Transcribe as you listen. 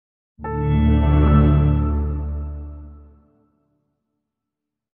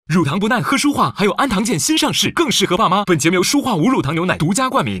乳糖不耐喝舒化，还有安糖健新上市，更适合爸妈。本节目由舒化无乳糖牛奶独家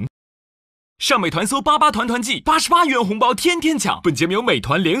冠名。上美团搜88团团季，88元红包天天抢。本节目由美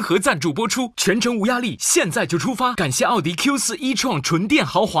团联合赞助播出，全程无压力，现在就出发。感谢奥迪 Q4 e-tron 纯电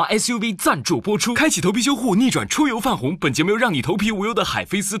豪华 SUV 赞助播出。开启头皮修护，逆转出油泛红。本节目由让你头皮无忧的海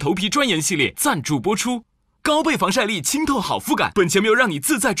飞丝头皮专研系列赞助播出。高倍防晒力，清透好肤感。本节目由让你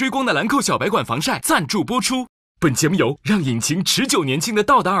自在追光的兰蔻小白管防晒赞助播出。本节目由让引擎持久年轻的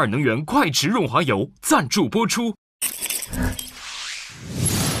道达尔能源快驰润滑油赞助播出。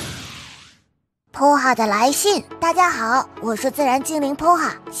Poha 的来信，大家好，我是自然精灵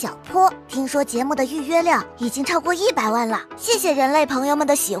Poha 小坡。听说节目的预约量已经超过100万了，谢谢人类朋友们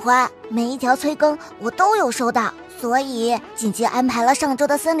的喜欢，每一条催更我都有收到，所以紧急安排了上周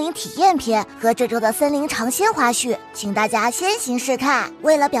的森林体验篇和这周的森林尝鲜花絮，请大家先行试看。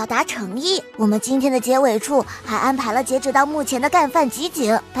为了表达诚意，我们今天的结尾处还安排了截止到目前的干饭集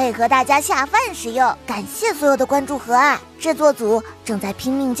锦，配合大家下饭食用。感谢所有的关注和爱，制作组正在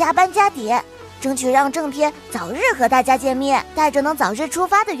拼命加班加点，争取让正片早日和大家见面，带着能早日出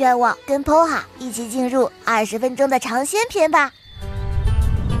发的愿望，跟 Poha 一起进入20分钟的尝鲜篇吧。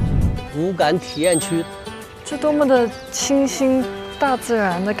无感体验区，这多么的清新大自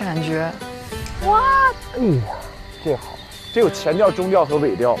然的感觉！哇，哎呀，这好，这有前调、中调和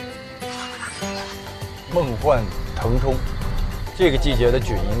尾调，梦幻腾冲，这个季节的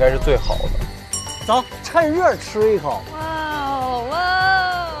菌应该是最好的。走，趁热吃一口。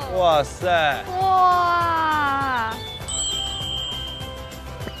哇塞！哇！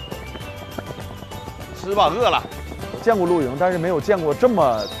吃吧，饿了。见过露营，但是没有见过这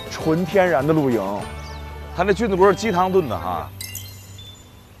么纯天然的露营。他那菌子不是鸡汤炖的哈。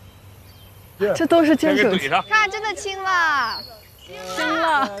这都是坚守。看，真的清了，清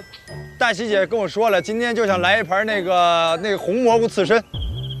了。大喜姐跟我说了，今天就想来一盘那个红蘑菇刺身。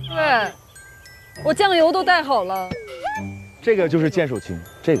对，我酱油都带好了。这个就是剑手青，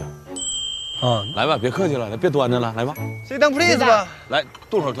这个。来吧，别客气了，来别端着了，来吧。谁当 please 吧？来，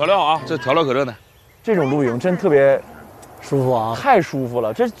动手调料啊，这调料可热呢。这种露营真特别舒服啊，太舒服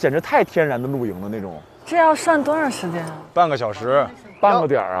了，这简直太天然的露营了那种。这要涮多长时间啊？半个小时，半个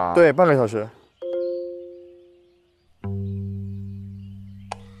点儿啊？对，半个小时。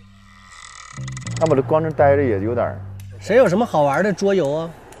那我这光这待着也有点。谁有什么好玩的桌游啊？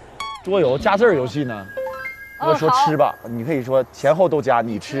桌游加字儿游戏呢？我说吃吧，你可以说前后都加，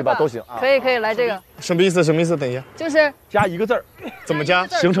你吃吧都行。可以可以，来这个。什么意思？什么意思？等一下，就是加一个字儿，怎么加？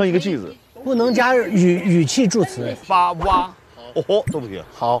形成一个句子，不能加语气助词。哇哇，哦都不行。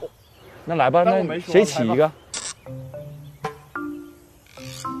好，那来吧，那谁起一个？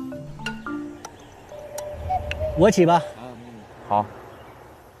我起吧。好。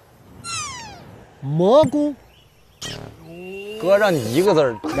蘑菇。哥让你一个字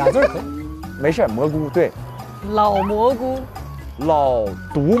儿，2字儿可以。没事，蘑菇对。老蘑菇，老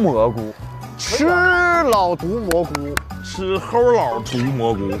毒蘑菇，吃老毒蘑菇，吃齁老毒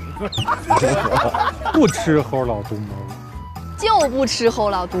蘑菇，不吃齁老毒蘑菇，就不吃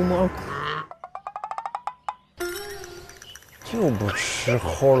齁老毒蘑菇，就不吃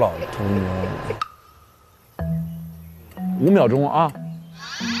齁老毒蘑菇。 5秒钟啊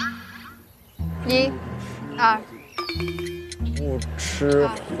！1、2。不吃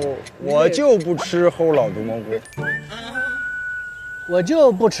齁，我就不吃齁老毒蘑菇。我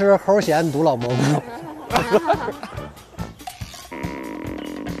就不吃齁咸毒老蘑菇。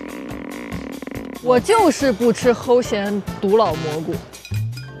我就是不吃齁咸毒老蘑菇。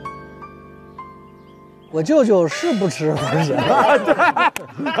我舅舅是不吃齁咸。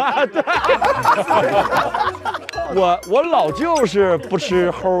对。我老舅是不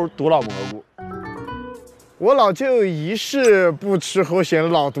吃齁毒老蘑菇。 我老舅一世不吃齁咸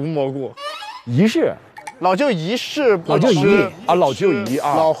老毒蘑菇，一世，老舅一世不吃啊，老舅姨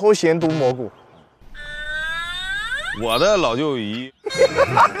啊，老齁咸毒蘑菇。我的老舅姨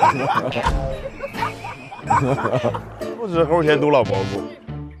不吃齁咸毒老蘑菇，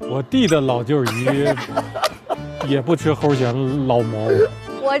我弟的老舅姨也不吃齁咸老蘑菇，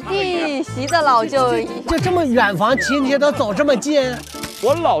我弟媳的老舅姨就这么远房亲戚都走这么近。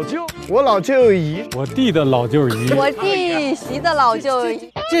 我老舅姨，我弟的老舅姨，我弟媳的老舅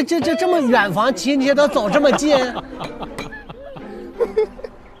姨，这么远房亲戚都走这么近。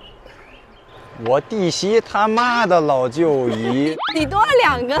我弟媳他妈的老舅姨，你多了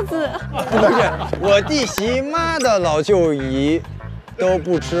2个字。不是，我弟媳妈的老舅姨都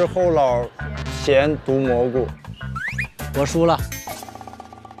不吃齁老咸毒蘑菇。我输了，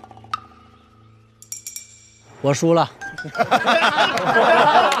我输了。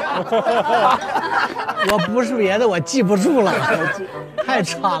我不是别的，我记不住了，太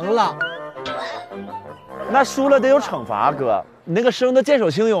长了。那输了得有惩罚，哥。你那个生的剑手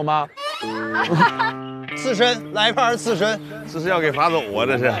星有吗？刺身，来一盘刺身。这是要给罚走啊！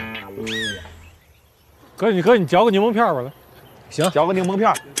这是。哥，你嚼个柠檬片吧，来。行，嚼个柠檬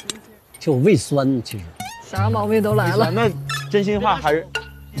片。就胃酸，其实。啥毛病都来了。那真心话还是，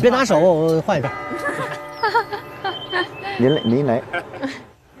你别拿手，我换一个。您来。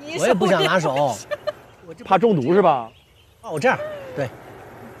我也不想拿手，怕中毒是吧？我这样，对。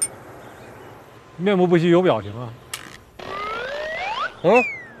面部不许有表情啊。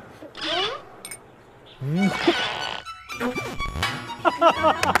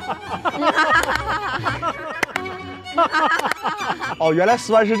哦，原来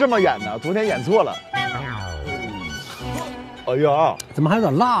酸是这么演的，昨天演错了。哎呀，怎么还有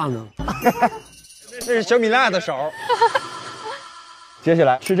点辣呢？这是小米辣的手。接下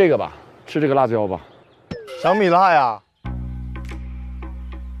来吃这个吧，吃这个辣椒吧。小米辣呀，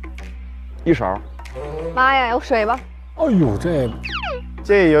一勺。妈呀，有水吧？哎呦，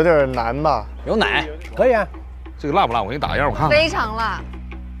这有点难吧？有奶，可以。这个辣不辣？我给你打个样，我看看。非常辣，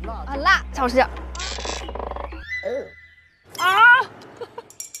很辣，尝试一下。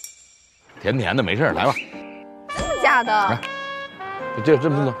甜甜的，没事，来吧。真的假的？这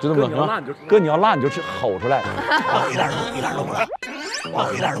么多，就这么多啊！哥，你要辣你就吃吼出来。一点都不辣。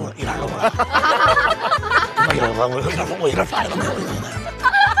我一点都不辣。我一点反应都没有。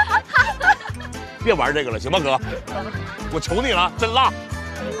别玩这个了，行吗，哥？我求你了，真辣，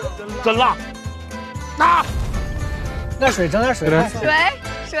真辣！啊！那水，整点水。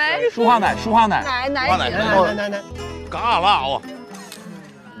水。舒化奶。奶。嘎辣啊！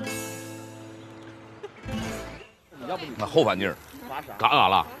那后半劲儿，嘎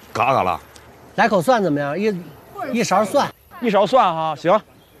辣。来口蒜怎么样？一勺蒜。一勺蒜哈，行，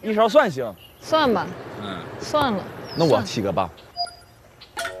一勺蒜行。算吧，算了。那我起个吧。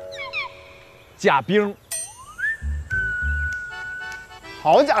贾冰，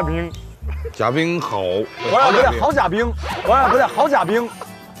好贾冰，贾冰好，不对，好贾冰，不对，好贾冰，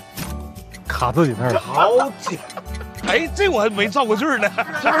卡自己那儿了。好贾，哎，这我还没照过句呢，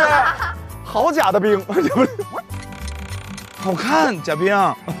是不是？好假的冰，好看贾冰，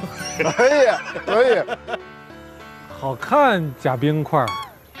可以，好看贾冰块，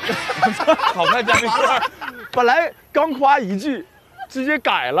好看贾冰块，本来刚夸一句，直接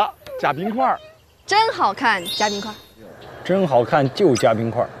改了贾冰块。真好看，加冰块。真好看就加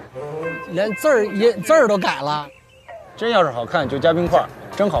冰块，连字儿都改了。真要是好看就加冰块，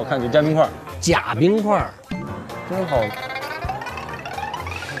真好看就加冰块。假冰块，真好，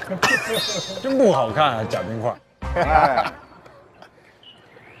真不好看啊！假冰块。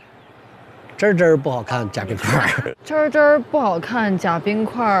真不好看，假冰块。真不好看，假冰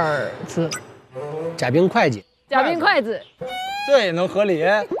块子。假冰会计。假冰筷子。这也能合理，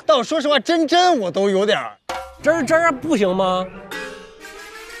但我说实话，真我都有点儿。真不行吗？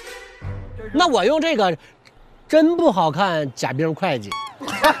那我用这个，真不好看，贾冰会计。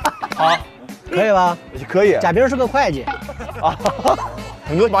好，可以吧？可以。贾冰是个会计。啊，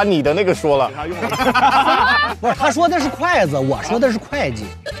你就把你的那个说了。不是，他说的是筷子，我说的是会计。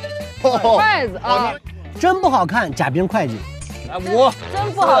筷子啊，真不好看，贾冰会计。我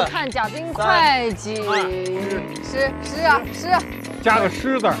真不好看，贾冰会计。是啊。加个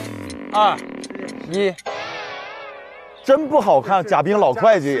诗字。2、1。真不好看，贾冰老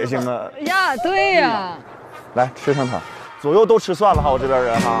会计也行啊。呀，对呀。来吃上它，左右都吃蒜了哈，我这边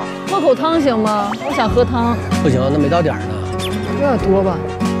人哈。喝口汤行吗？我想喝汤。不行，那没到点儿呢。有点多吧？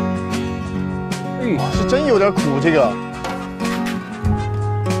是真有点苦这个。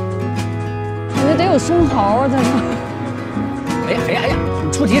感觉得有生蚝在这。哎呀！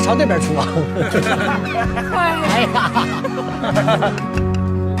你出题朝那边出啊！哎呀！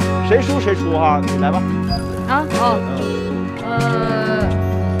谁输谁出哈，你来吧。好。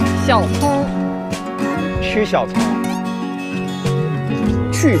小葱。吃小葱。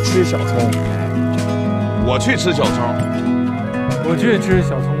去吃小葱。我去吃小葱。我去吃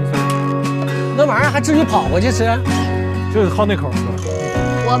小葱丝儿。那玩意儿还至于跑过去吃？就是好那口儿。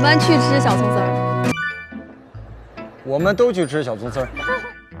我们去吃小葱丝儿。我们都去吃小葱丝儿。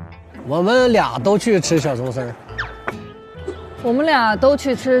我们俩都去吃小葱丝儿。我们俩都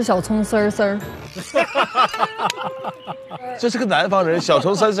去吃小葱丝儿。这是个南方人，小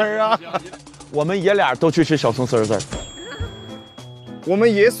葱丝儿啊。我们爷俩都去吃小葱丝儿。我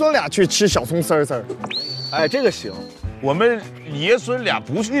们爷孙俩去吃小葱丝儿。哎，这个行。我们爷孙俩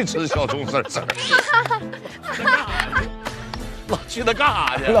不去吃小葱丝儿。老去那干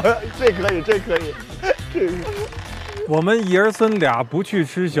啥去？这可以。我们爷儿孙俩不去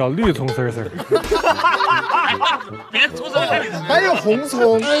吃小绿葱丝丝。别出声了，还有红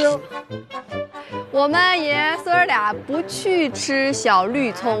葱。哎呦，我们爷孙俩不去吃小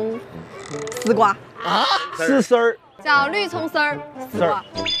绿葱丝瓜啊，丝丝儿，小绿葱丝儿丝瓜，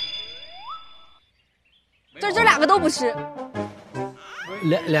这两个都不吃，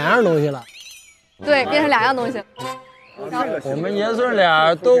两样东西了。对，变成2样东西。我们爷孙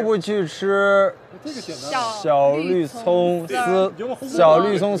俩都不去吃小绿葱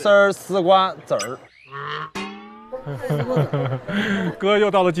丝儿丝瓜籽儿。哥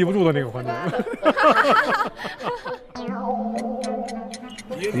又到了记不住的那个环节。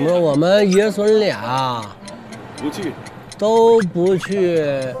我们爷孙俩都不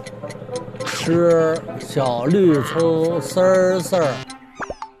去吃小绿葱丝儿。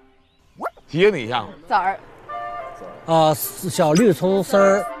提醒你一下，籽儿。小绿葱丝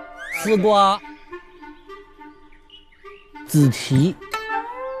儿丝瓜子提。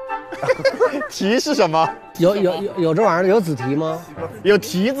提是什么？有这玩意儿？有子提吗？有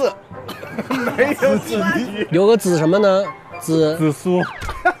提子，没有子提。有个子什么呢？紫苏。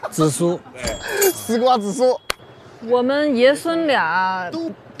丝瓜紫苏。我们爷孙俩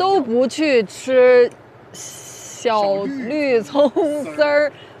都不去吃小绿葱丝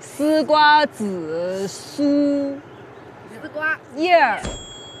儿丝瓜紫苏丝瓜叶儿。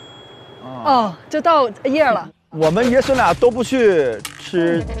哦，就到叶儿了。我们爷孙俩都不去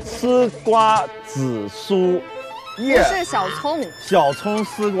吃丝瓜紫苏叶，不是小葱，小葱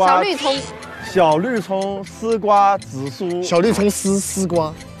丝瓜，小绿葱丝瓜紫苏，小绿葱丝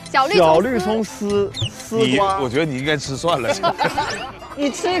瓜，小绿葱丝瓜。我觉得你应该吃蒜了。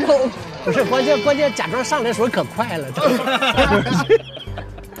你吃一口，不是关键，假装上来的时候可快了。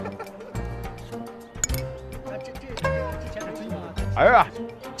哎呀！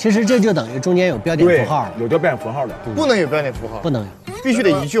其实这就等于中间有标点符号，有标点符号的，不能有标点符号，不能有，必须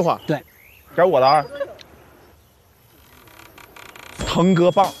得一句话。对，该我了啊。腾哥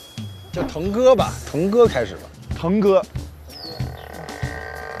棒，叫腾哥吧，腾哥开始吧，腾哥，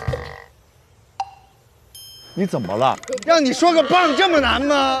你怎么了？让你说个棒这么难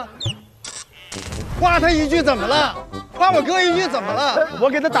吗？夸他一句怎么了？夸我哥一句怎么了？我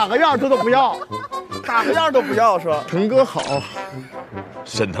给他打个样，他都不要，打个样都不要，说腾哥好。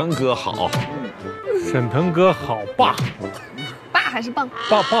沈腾哥好，沈腾哥好棒，爸还是棒？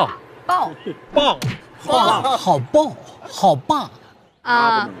棒，好棒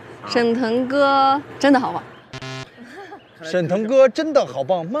啊！沈腾哥真的好棒，沈腾哥真的好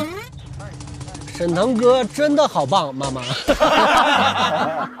棒吗？沈腾哥真的好棒，妈妈。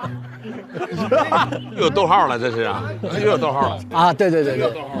又有逗号了，这是啊，又有逗号了啊！对，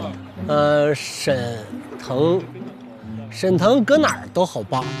沈腾搁哪儿都好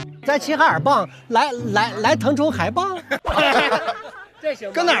棒，在齐齐哈尔棒，来腾冲还棒，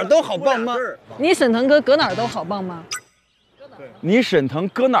搁哪儿都好棒吗？你沈腾哥搁哪儿都好棒吗？你沈腾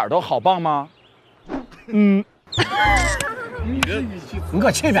搁哪儿都好棒吗？嗯。你给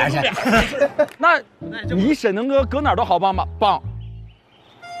我去边去！那你沈腾哥搁哪儿都好棒吗？棒。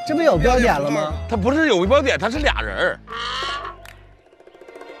这不有标点了吗？他不是有标点，他是俩人。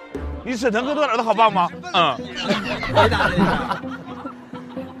你沈腾哥搁哪儿都好棒吗？嗯。回答了一下。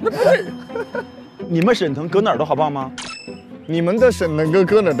那不是。你们沈腾搁哪儿都好棒吗？你们的沈腾哥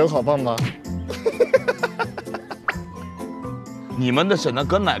搁哪儿都好棒吗？你们的沈腾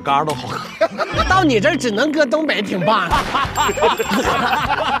搁哪嘎都好。到你这儿只能搁东北挺棒的。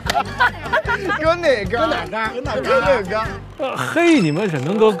搁哪嘎？搁哪嘎？嘿，你们沈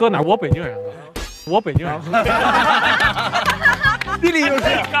腾哥搁哪儿？我北京人，地理优势，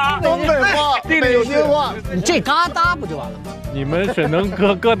东北话，北京话，你这嘎达不就完了吗？你们沈腾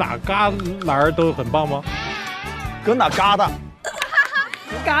哥搁哪旮旯都很棒吗？搁哪嘎达？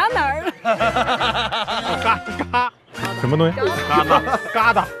嘎哪儿？嘎什么东西？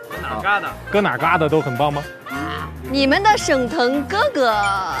嘎达，搁哪嘎达都很棒吗？你们的沈腾哥哥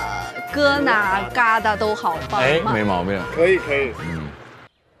搁哪嘎达都好棒吗？哎，没毛病，可以。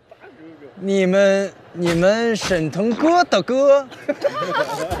你们沈腾哥的哥，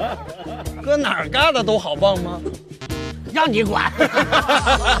搁哪儿嘎达都好棒吗？让你管。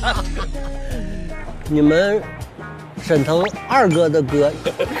你们沈腾二哥的哥，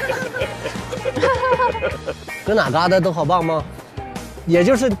搁哪嘎达都好棒吗？也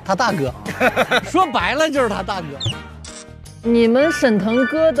就是他大哥，说白了就是他大哥。你们沈腾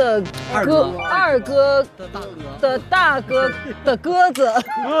哥的二哥的大哥的鸽子，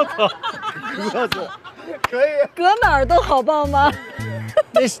可以，搁哪儿都好棒吗？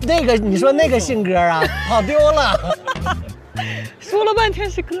那个，你说那个信鸽啊，跑丢了，说了半天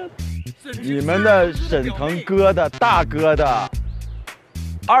是鸽子。你们的沈腾哥的大哥的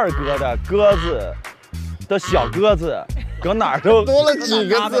二哥的鸽子的小鸽子，搁哪儿都多了几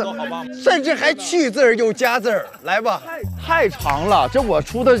个字，甚至还去字儿又加字儿。来吧，太长了，这我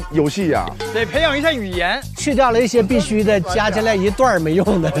出的游戏呀，得培养一下语言，去掉了一些必须的，加起来一段没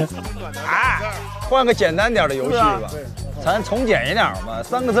用的。啊，换个简单点的游戏吧，咱从简一点嘛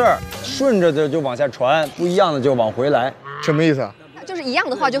，3个字儿，顺着的就往下传，不一样的就往回来。什么意思啊？就是一样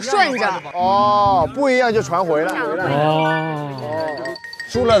的话就顺着。哦，不一样就传回来。哦，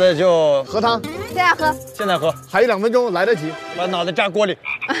输了的就喝汤，现在喝，现在喝，还有2分钟，来得及。把脑袋扎锅里。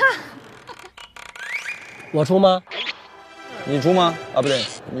我出吗？你出吗？啊，不对，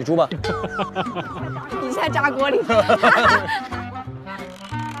你出吧。你现在扎锅里。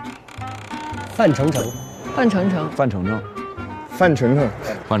范丞丞，范丞丞，范丞丞，范丞丞，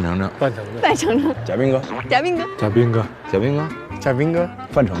范丞丞，范丞丞，范丞丞，贾斌哥，贾斌哥，贾斌哥，小兵哥，贾斌哥，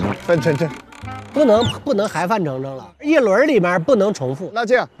范丞丞，范丞丞。不能还范丞丞了，一轮里面不能重复。那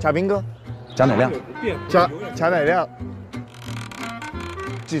这样，贾斌哥，贾乃亮，贾乃亮。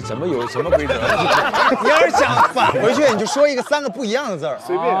这怎么有什么规则？你要是想返回去，你就说一个3个不一样的字儿，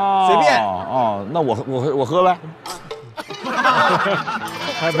随便随便。哦，那我喝呗。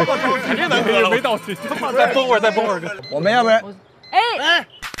还没，肯定能喝了，没到齐，再蹦会儿，再蹦会儿。我们要不然，哎，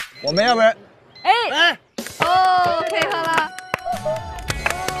我们要不然，哎，哦，可以喝了。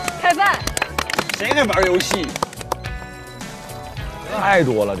开饭。谁还玩游戏？太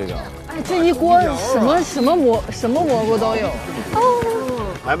多了这个。哎，这一锅什么蘑菇都有。哦，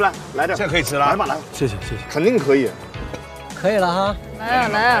来不来？来点，这可以吃了。来吧，来，谢谢，肯定可以。可以了哈。来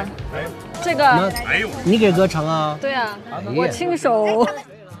啊，这个。哎呦，你给哥盛啊？对啊，我亲手。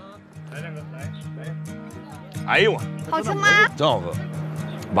哎呦，好吃吗？真好喝，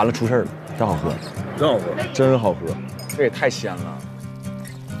完了出事儿了，真好喝，真好喝，真好喝，这也太鲜了。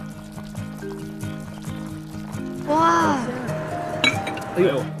哇，哎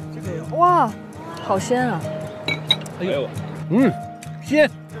呦，哇，好鲜啊！哎呦，鲜。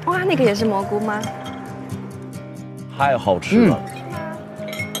哇，那个也是蘑菇吗？太好吃了，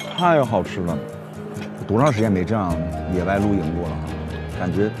太好吃了！多长时间没这样野外露营过了哈？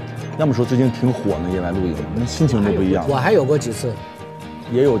感觉，要么说最近挺火的野外露营，那心情都不一样。我还有过几次，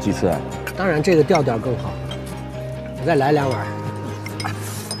也有几次，当然这个调调更好。我再来2碗。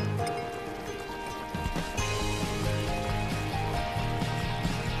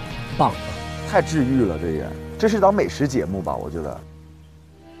棒，太治愈了，这是档美食节目吧？我觉得。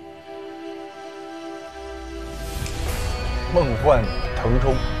梦幻腾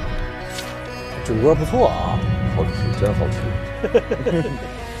冲，主播不错啊，好吃，真好吃。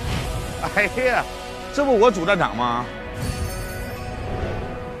哎呀，这不我主战场吗？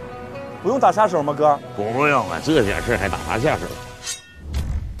不用打下手吗，哥？不用啊，这点事还打啥下手？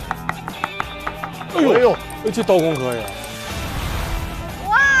哎呦，这刀工可以。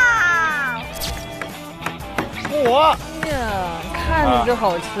哇！哎呀，看着就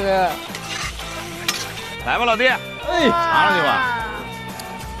好吃。来吧，老弟，哎，尝上去吧。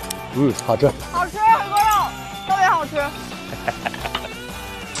好吃。好吃，很多肉，特别好吃。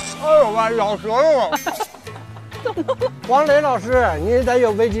哎呦妈，咬舌头了！王磊老师，你得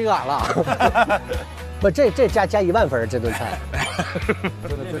有危机感了。不，这加1万分这顿菜。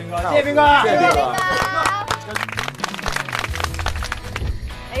谢谢斌哥，谢谢斌哥。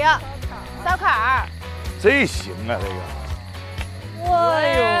哎呀，烧烤。这行啊，这个。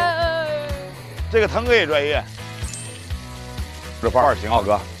哎呦，这个腾哥也专业。这范儿行啊，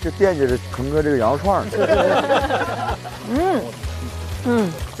哥。这惦记着腾哥这个羊肉串呢。这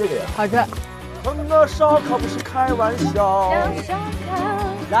个呀，好吃。腾哥烧烤不是开玩笑。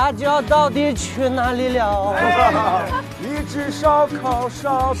辣椒到底去哪里了？一只烧烤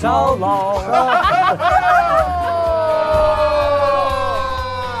烧到老。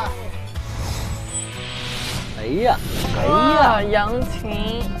哎呀，杨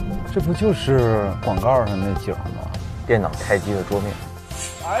琴，这不就是广告上那景吗？电脑开机的桌面。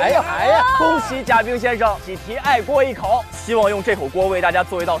哎呀！恭喜贾冰先生喜提爱锅一口，希望用这口锅为大家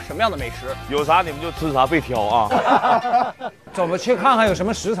做一道什么样的美食？有啥你们就吃啥，别挑啊。走吧，去看看有什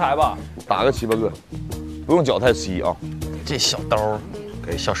么食材吧。打个7、8个，不用绞太细啊。这小刀，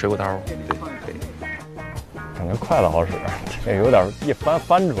给小水果刀，对，可以。感觉筷子好使，这有点一翻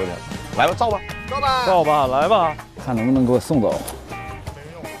出去了。来吧，造吧，造吧，来吧，看能不能给我送走。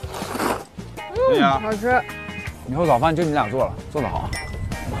对呀，好吃。以后早饭就你俩做了，做得好。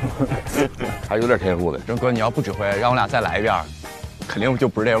还有点天赋的。郑哥，你要不指挥，让我俩再来一遍，肯定就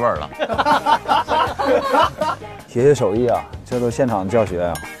不是这味儿了。学手艺啊，这都现场教学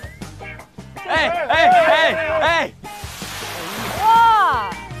啊。哎！哇！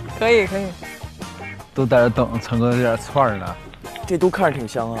可以可以。都在这等腾哥这点串儿呢，这都看着挺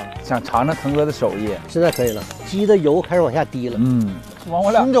香啊，想尝尝腾哥的手艺。现在可以了，鸡的油开始往下滴了。往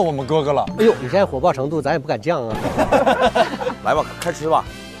我俩跟着我们哥哥了。哎呦，你现在火爆程度，咱也不敢降啊。来吧，开吃吧。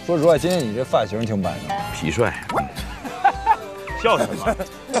说实话，今天你这发型挺板正，痞帅。笑什么？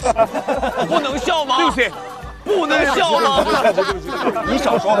不能笑吗？对不起，不能笑吗？你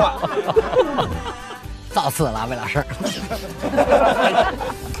少说话。造次了，为了事儿。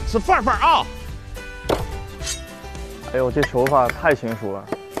是范范啊！哎呦，这手法太娴熟了，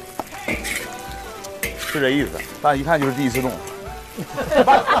是这意思，但一看就是第一次动。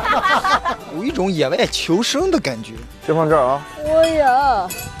有一种野外求生的感觉。先放这儿啊！哎呀，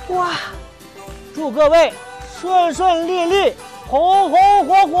哇！祝各位顺顺利利，红红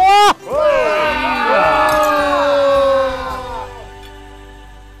火火！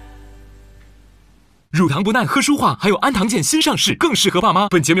乳糖不耐喝舒化，还有安糖健新上市，更适合爸妈。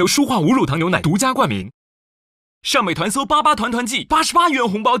本节目由舒化无乳糖牛奶独家冠名。上美团搜88团团季，88元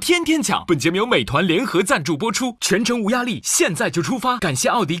红包天天抢。本节目由美团联合赞助播出，全程无压力，现在就出发。感谢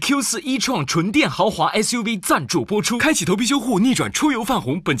奥迪 Q4 e-tron 纯电豪华 SUV 赞助播出。开启头皮修护，逆转出油泛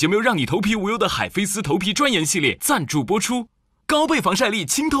红。本节目由让你头皮无忧的海飞丝头皮专研系列赞助播出。高倍防晒力，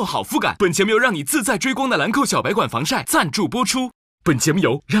清透好肤感。本节目由让你自在追光的兰蔻小白管防晒赞助播出。本节目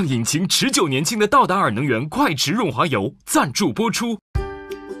由让引擎持久年轻的道达尔能源快驰润滑油赞助播出。